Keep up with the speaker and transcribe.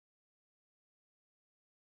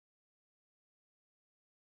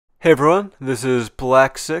Hey everyone, this is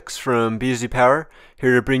Black6 from BZPower,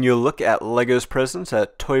 here to bring you a look at LEGO's presence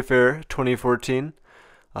at Toy Fair 2014.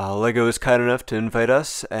 LEGO was kind enough to invite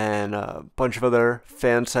us and a bunch of other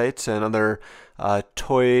fan sites and other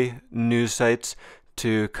toy news sites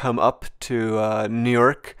to come up to New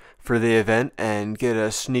York for the event and get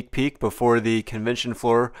a sneak peek before the convention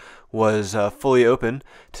floor was fully open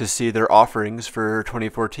to see their offerings for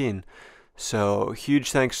 2014. So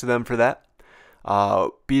huge thanks to them for that.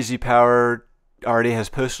 BZPower already has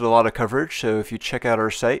posted a lot of coverage, so if you check out our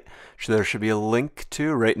site, which there should be a link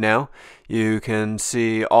to right now, you can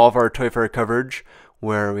see all of our Toy Fair coverage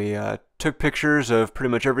where we took pictures of pretty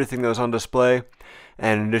much everything that was on display,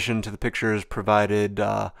 and in addition to the pictures provided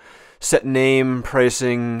set name,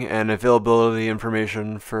 pricing, and availability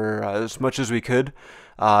information for as much as we could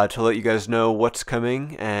to let you guys know what's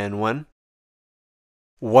coming and when.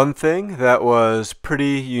 One thing that was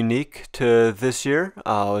pretty unique to this year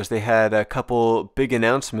was they had a couple big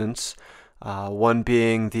announcements. One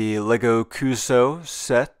being the Lego Kuso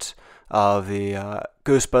set of the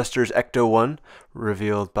Ghostbusters Ecto 1,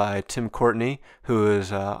 revealed by Tim Courtney, who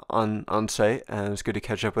is on site, and it's good to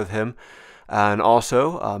catch up with him. And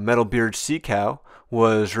also, Metal Beard Sea Cow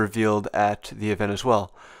was revealed at the event as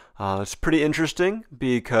well. It's pretty interesting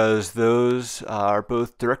because those are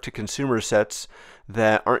both direct-to-consumer sets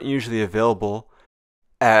that aren't usually available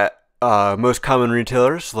at most common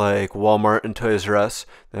retailers like Walmart and Toys R Us.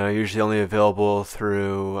 They're usually only available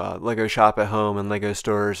through Lego Shop at Home and Lego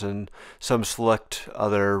stores and some select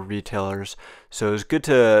other retailers. So it's good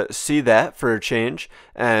to see that for a change,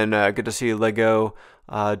 and good to see Lego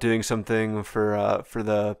doing something for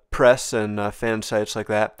the press and fan sites like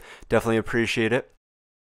that. Definitely appreciate it.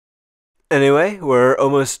 Anyway, we're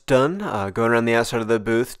almost done going around the outside of the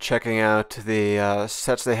booth, checking out the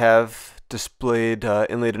sets they have displayed,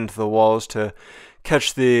 inlaid into the walls to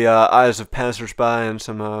catch the eyes of passersby, and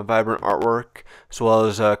some vibrant artwork, as well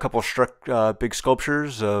as a couple big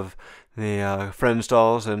sculptures of the Friends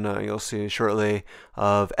dolls, and you'll see shortly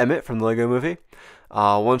of Emmett from the Lego Movie.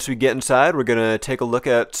 Once we get inside, we're going to take a look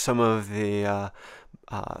at some of the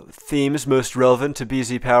themes most relevant to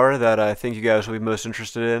BZPower that I think you guys will be most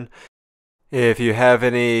interested in. If you have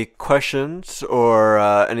any questions or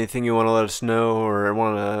anything you want to let us know or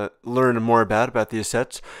want to learn more about these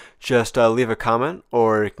sets, just leave a comment,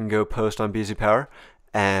 or you can go post on BZPower,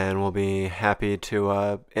 and we'll be happy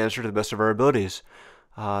to answer to the best of our abilities.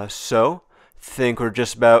 So, think we're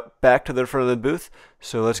just about back to the front of the booth,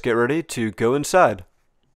 so let's get ready to go inside.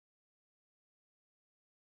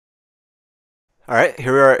 Alright,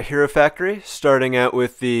 here we are at Hero Factory, starting out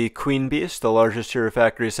with the Queen Beast, the largest Hero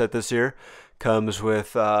Factory set this year. Comes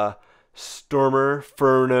with Stormer,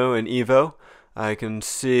 Furno, and Evo. I can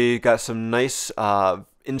see got some nice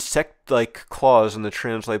insect-like claws in the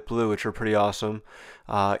Translite Blue, which are pretty awesome.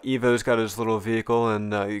 Evo's got his little vehicle,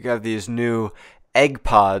 and you got these new egg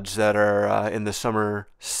pods that are in the summer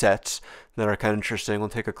sets that are kind of interesting. We'll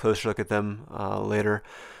take a closer look at them later.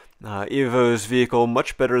 Evo's vehicle,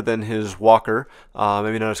 much better than his walker.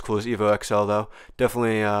 Maybe not as cool as Evo XL though.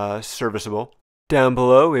 Definitely serviceable. Down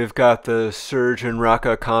below we've got the Surge and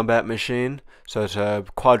Raka combat machine. So it's a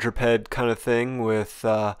quadruped kind of thing with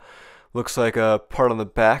looks like a part on the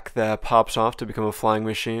back that pops off to become a flying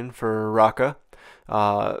machine for Raka.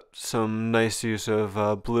 Some nice use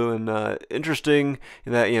of blue, and interesting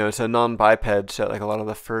in that, it's a non-biped set like a lot of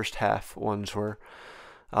the first half ones were.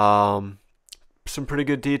 Some pretty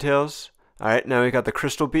good details. Alright, now we got the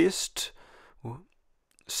Crystal Beast.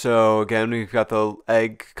 So again, we've got the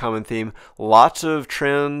egg common theme. Lots of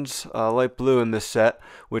trans light blue in this set,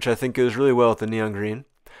 which I think goes really well with the neon green.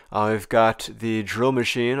 We've got the drill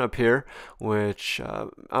machine up here, which, I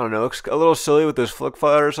don't know, looks a little silly with those flick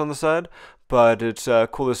flyers on the side, but it's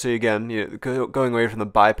cool to see again, going away from the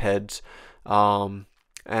bipeds.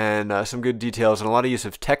 And some good details and a lot of use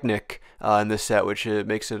of Technic in this set, which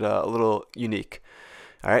makes it a little unique.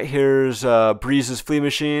 Alright, here's Breeze's flea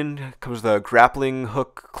machine. Comes with a grappling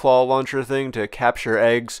hook claw launcher thing to capture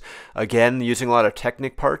eggs. Again, using a lot of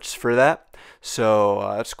Technic parts for that. So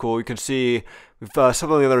that's cool. You can see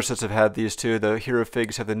some of the other sets have had these too. The Hero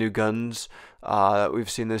Figs have the new guns that we've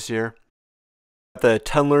seen this year. The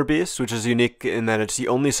Tunneler Beast, which is unique in that it's the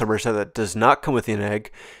only summer set that does not come with an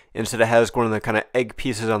egg. Instead, it has one of the kind of egg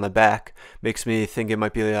pieces on the back. Makes me think it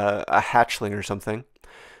might be a hatchling or something.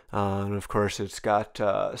 And of course, it's got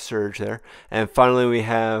Surge there. And finally, we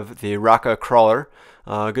have the Raka Crawler.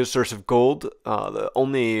 A good source of gold. The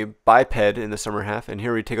only biped in the summer half. And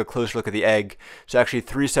here we take a closer look at the egg. It's actually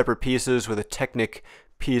 3 separate pieces with a Technic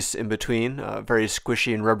piece in between. Very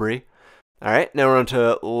squishy and rubbery. All right, now we're on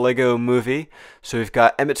to Lego Movie. So we've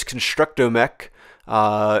got Emmett's Constructo-Mech,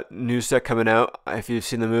 new set coming out. If you've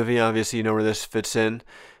seen the movie, obviously you know where this fits in.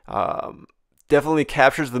 Um, Definitely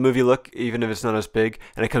captures the movie look, even if it's not as big.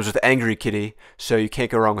 And it comes with Angry Kitty, so you can't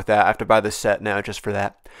go wrong with that. I have to buy this set now just for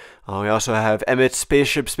that. We also have Emmett's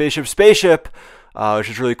Spaceship, which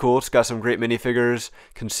is really cool. It's got some great minifigures.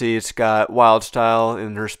 You can see it's got Wild Style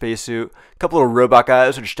in her spacesuit. A couple of robot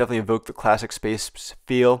guys, which definitely evoke the classic space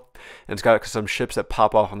feel. And it's got some ships that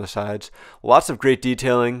pop off on the sides. Lots of great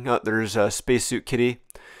detailing. There's a Spacesuit Kitty.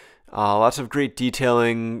 Lots of great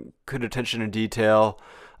detailing, good attention to detail.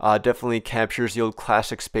 Definitely captures the old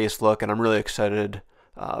classic space look, and I'm really excited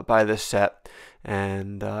by this set.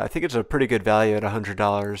 And I think it's a pretty good value at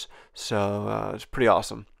 $100, so it's pretty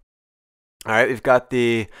awesome. All right, we've got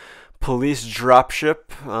the police dropship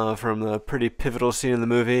from the pretty pivotal scene in the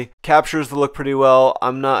movie. Captures the look pretty well.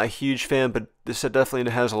 I'm not a huge fan, but this set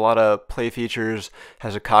definitely has a lot of play features.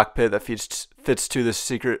 Has a cockpit that fits to the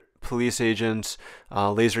secret police agents,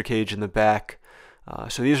 laser cage in the back.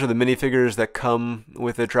 So these are the minifigures that come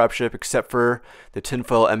with the dropship, except for the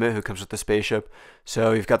tinfoil Emmett who comes with the spaceship.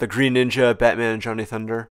 So we've got the Green Ninja, Batman, and Johnny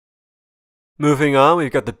Thunder. Moving on,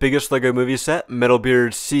 we've got the biggest Lego movie set,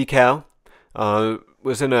 Metalbeard's Sea Cow.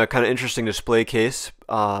 Was in a kind of interesting display case,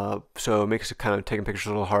 so it makes it kind of taking pictures a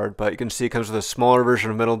little hard, but you can see it comes with a smaller version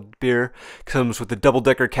of Metalbeard, comes with a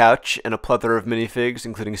double-decker couch and a plethora of minifigs,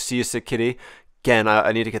 including Seasick Kitty. Again,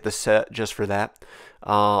 I need to get this set just for that.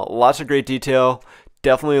 Lots of great detail.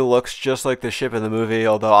 Definitely looks just like the ship in the movie,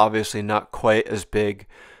 although obviously not quite as big.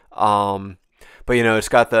 But you know, it's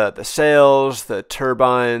got the sails, the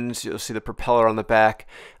turbines. You'll see the propeller on the back.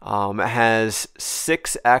 It has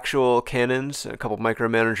 6 actual cannons, a couple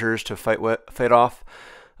micromanagers to fight off.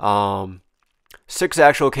 6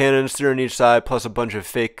 actual cannons, 3 on each side, plus a bunch of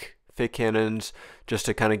fake cannons, just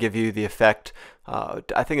to kind of give you the effect.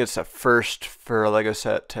 I think it's a first for a Lego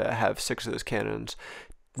set to have 6 of those cannons.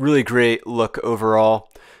 Really great look overall.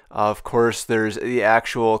 Of course, there's the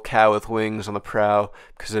actual cow with wings on the prow,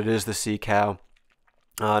 because it is the sea cow.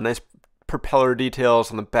 Nice propeller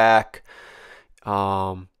details on the back. You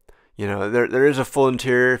know, there is a full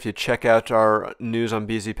interior. If you check out our news on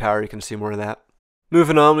BZPower, you can see more of that.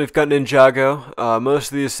 Moving on, we've got Ninjago.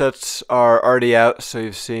 Most of these sets are already out, so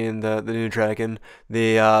you've seen the new dragon.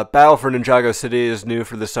 The Battle for Ninjago City is new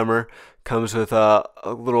for the summer. Comes with a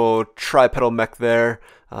little tripedal mech there.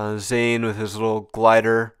 Zane with his little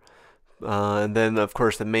glider. And then, of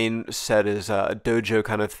course, the main set is a dojo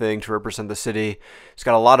kind of thing to represent the city. It's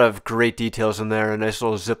got a lot of great details in there. A nice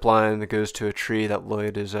little zip line that goes to a tree that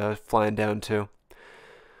Lloyd is flying down to.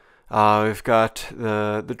 We've got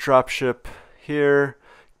the dropship here.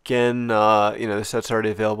 Again, you know, the set's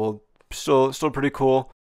already available. Still pretty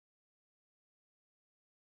cool.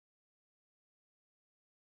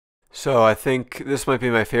 So I think this might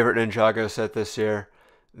be my favorite Ninjago set this year.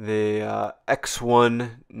 The X1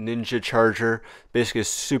 Ninja Charger, basically a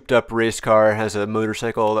souped up race car, has a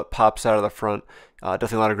motorcycle that pops out of the front.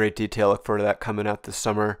 Definitely a lot of great detail. Look forward to that coming out this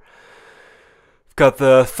summer. We've got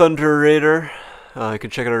the Thunder Raider. You can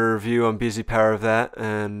check out our review on BZPower of that.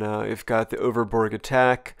 And we've got the Overborg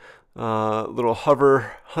Attack, little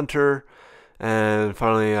Hover Hunter, and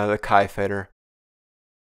finally the Kai Fighter.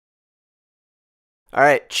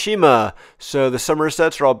 Alright, Chima. So the summer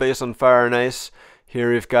sets are all based on Fire and Ice.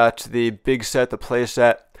 Here we've got the big set, the play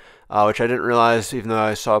set, which I didn't realize, even though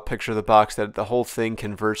I saw a picture of the box, that the whole thing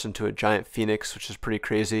converts into a giant phoenix, which is pretty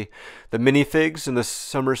crazy. The minifigs in the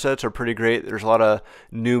summer sets are pretty great. There's a lot of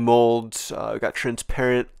new molds. We've got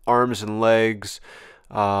transparent arms and legs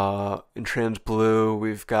in trans blue.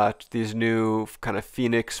 We've got these new kind of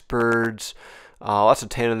phoenix birds. Lots of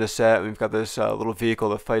tan in this set. We've got this little vehicle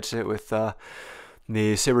that fights it with the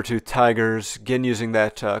saber-toothed tigers. Again, using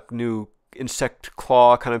that new insect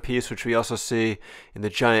claw kind of piece, which we also see in the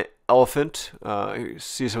giant elephant. You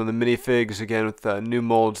see some of the minifigs again with the new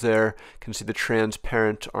molds there. You can see the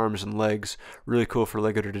transparent arms and legs. Really cool for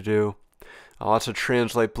Lego to do. Lots of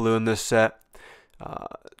trans light blue in this set.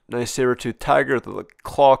 Nice saber-toothed tiger with the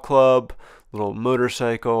claw club, little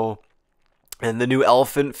motorcycle, and the new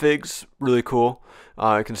elephant figs. Really cool.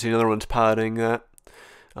 You can see another one's piloting that.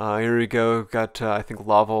 Here we go. Got I think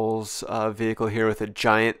Laval's vehicle here with a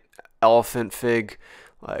giant elephant fig.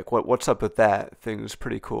 Like what's up with that? Thing's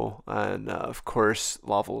pretty cool. And of course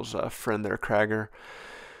Laval's friend there, Krager.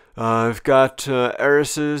 We've got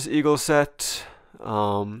Eris's eagle set,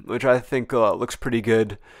 which I think looks pretty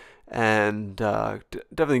good, and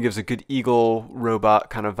definitely gives a good eagle robot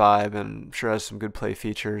kind of vibe, and sure has some good play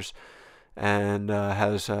features. and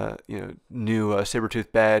has new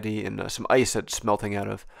saber-tooth baddie and some ice that's melting out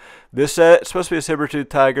of. This set, it's supposed to be a saber-tooth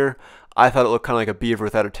tiger. I thought it looked kind of like a beaver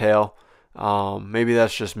without a tail. Maybe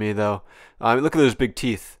that's just me though. Look at those big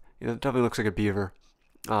teeth. It definitely looks like a beaver.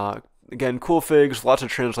 Again, cool figs, lots of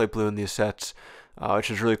translite blue in these sets, which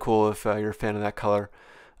is really cool if you're a fan of that color.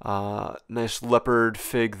 Nice leopard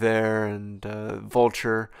fig there and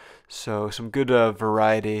vulture. So some good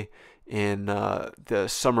variety in the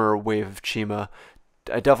summer wave of Chima.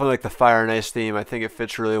 I definitely like the fire and ice theme. I think it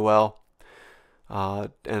fits really well.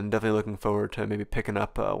 And definitely looking forward to maybe picking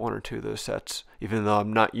up one or two of those sets, even though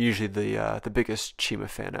I'm not usually the biggest Chima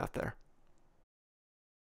fan out there.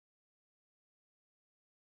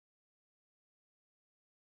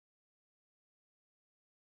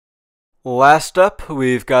 Last up,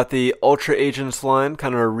 we've got the Ultra Agents line,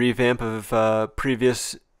 kind of a revamp of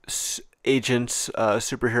previous Agents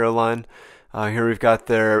superhero line. Here we've got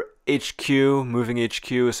their HQ, moving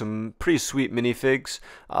HQ, with some pretty sweet minifigs.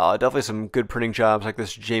 Definitely some good printing jobs, like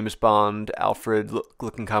this James Bond, Alfred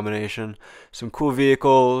looking combination. Some cool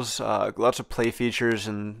vehicles, lots of play features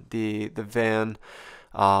in the van.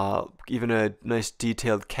 Even a nice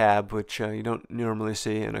detailed cab, which you don't normally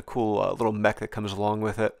see, and a cool little mech that comes along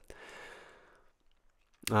with it.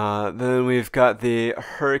 Then we've got the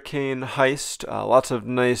Hurricane Heist. Lots of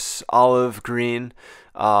nice olive green.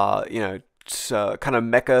 It's kind of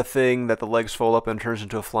mecha thing that the legs fold up and turns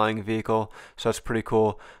into a flying vehicle. So that's pretty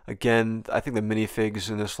cool. Again, I think the minifigs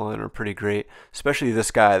in this line are pretty great. Especially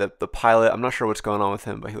this guy, the pilot. I'm not sure what's going on with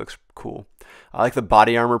him, but he looks cool. I like the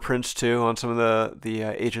body armor prints too on some of the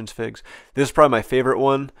Agents figs. This is probably my favorite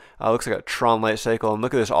one. Looks like a Tron light cycle, and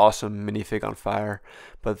look at this awesome minifig on fire.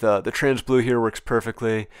 But the trans blue here works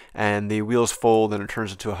perfectly, and the wheels fold and it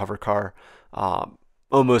turns into a hover car.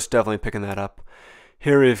 Almost definitely picking that up.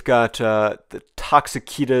 Here we've got the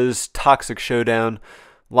Toxicita's Toxic Showdown.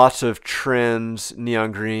 Lots of trans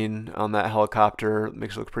neon green on that helicopter.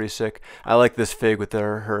 Makes it look pretty sick. I like this fig with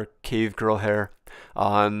her cave girl hair.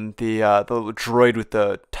 On the droid with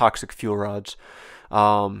the toxic fuel rods.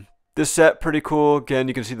 This set pretty cool. Again,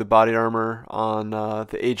 you can see the body armor on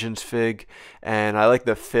the Agent's fig, and I like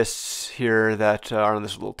the fists here that are on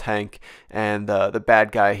this little tank. And the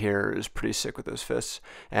bad guy here is pretty sick with those fists.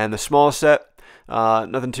 And the small set,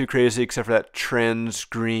 nothing too crazy except for that trans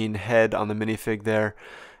green head on the minifig there.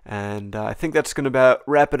 And I think that's going to about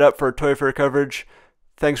wrap it up for Toy Fair coverage.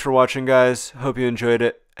 Thanks for watching, guys. Hope you enjoyed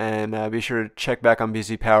it. And be sure to check back on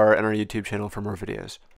BZPower and our YouTube channel for more videos.